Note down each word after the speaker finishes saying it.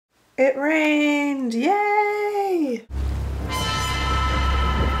It rained! Yay!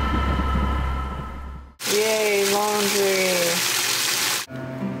 Yay, laundry!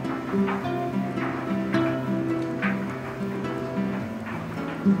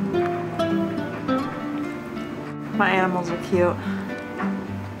 My animals are cute.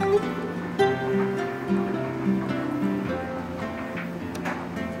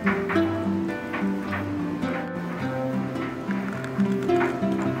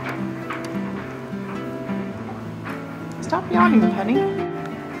 Stop yawning, Penny.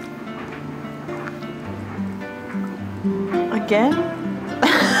 Again?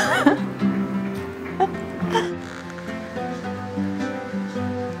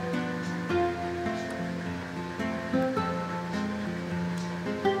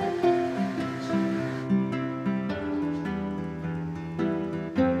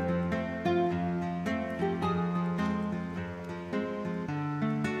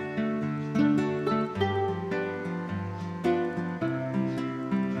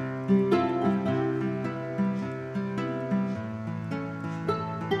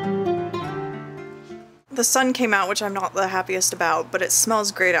 The sun came out, which I'm not the happiest about, but it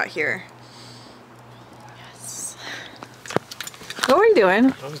smells great out here. Yes. What were you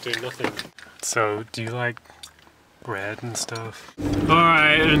doing? I was doing nothing. So, do you like bread and stuff?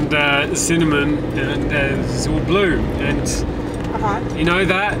 Alright, and cinnamon, and it's all blue, and you know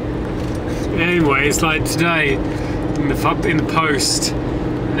that? Anyway, it's like today, in the post,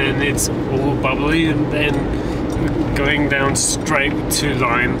 and then it's all bubbly, and then going down straight with 2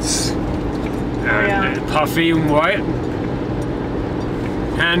 lines. And puffy and white,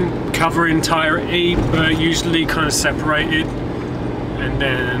 and cover entirely, but usually kind of separated, and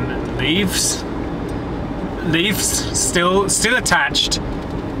then leaves still attached,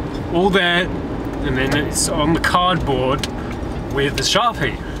 all there, and then it's on the cardboard with the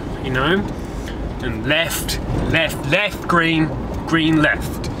Sharpie, you know, and left, green,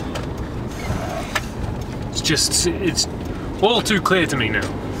 left. It's all too clear to me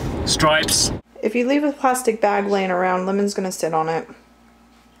now. Stripes. If you leave a plastic bag laying around, Lemon's gonna sit on it.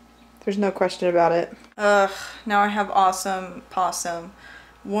 There's no question about it. Ugh, now I have awesome possum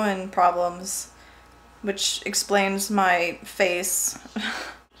wound problems, which explains my face.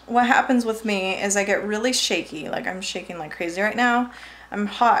 What happens with me is I get really shaky, like I'm shaking like crazy right now. I'm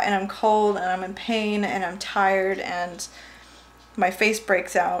hot and I'm cold and I'm in pain and I'm tired and my face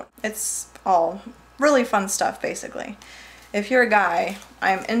breaks out. It's all really fun stuff, basically. If you're a guy,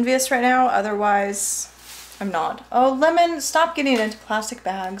 I'm envious right now, otherwise I'm not. Oh, Lemon, stop getting into plastic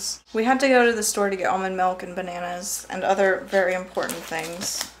bags. We had to go to the store to get almond milk and bananas and other very important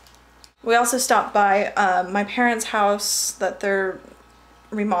things. We also stopped by my parents' house that they're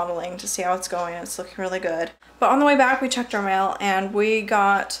remodeling to see how it's going. It's looking really good. But on the way back, we checked our mail and we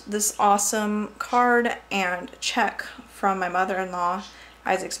got this awesome card and check from my mother-in-law,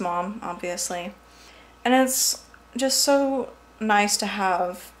 Isaac's mom, obviously. And it's just so nice to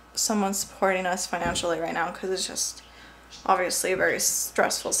have someone supporting us financially right now, because it's just obviously a very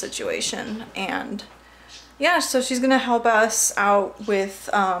stressful situation. And yeah, so she's gonna help us out with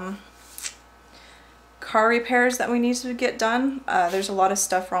car repairs that we need to get done. There's a lot of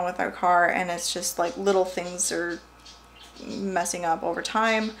stuff wrong with our car, and it's just like little things are messing up over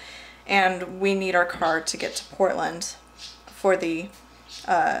time, and we need our car to get to Portland for the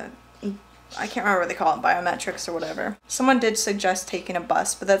I can't remember what they call it, biometrics or whatever. Someone did suggest taking a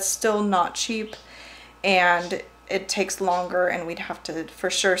bus, but that's still not cheap and it takes longer, and we'd have to for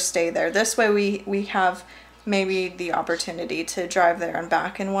sure stay there. This way we have maybe the opportunity to drive there and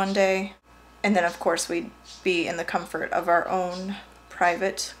back in one day. And then of course we'd be in the comfort of our own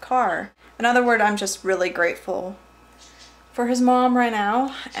private car. In other words, I'm just really grateful for his mom right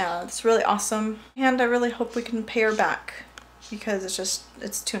now. It's really awesome. And I really hope we can pay her back, because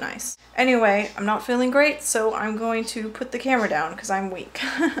it's too nice. Anyway, I'm not feeling great, so I'm going to put the camera down because I'm weak.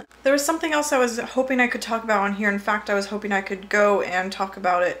 There was something else I was hoping I could talk about on here. In fact, I was hoping I could go and talk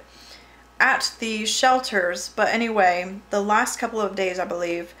about it at the shelters. But anyway, the last couple of days, I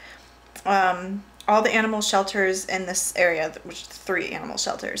believe, all the animal shelters in this area, which is 3 animal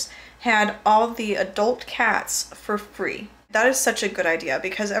shelters, had all the adult cats for free. That is such a good idea,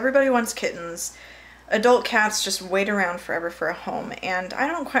 because everybody wants kittens. Adult cats just wait around forever for a home, and I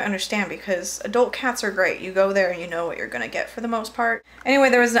don't quite understand, because adult cats are great. You go there and you know what you're gonna get for the most part. Anyway,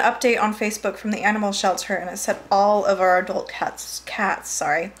 there was an update on Facebook from the animal shelter, and it said all of our adult cats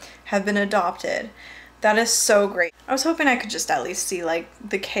have been adopted. That is so great. I was hoping I could just at least see like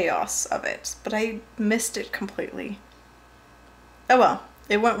the chaos of it, but I missed it completely. Oh well,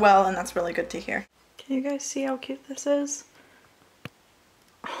 it went well, and that's really good to hear. Can you guys see how cute this is?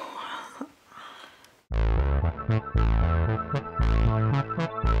 Oh,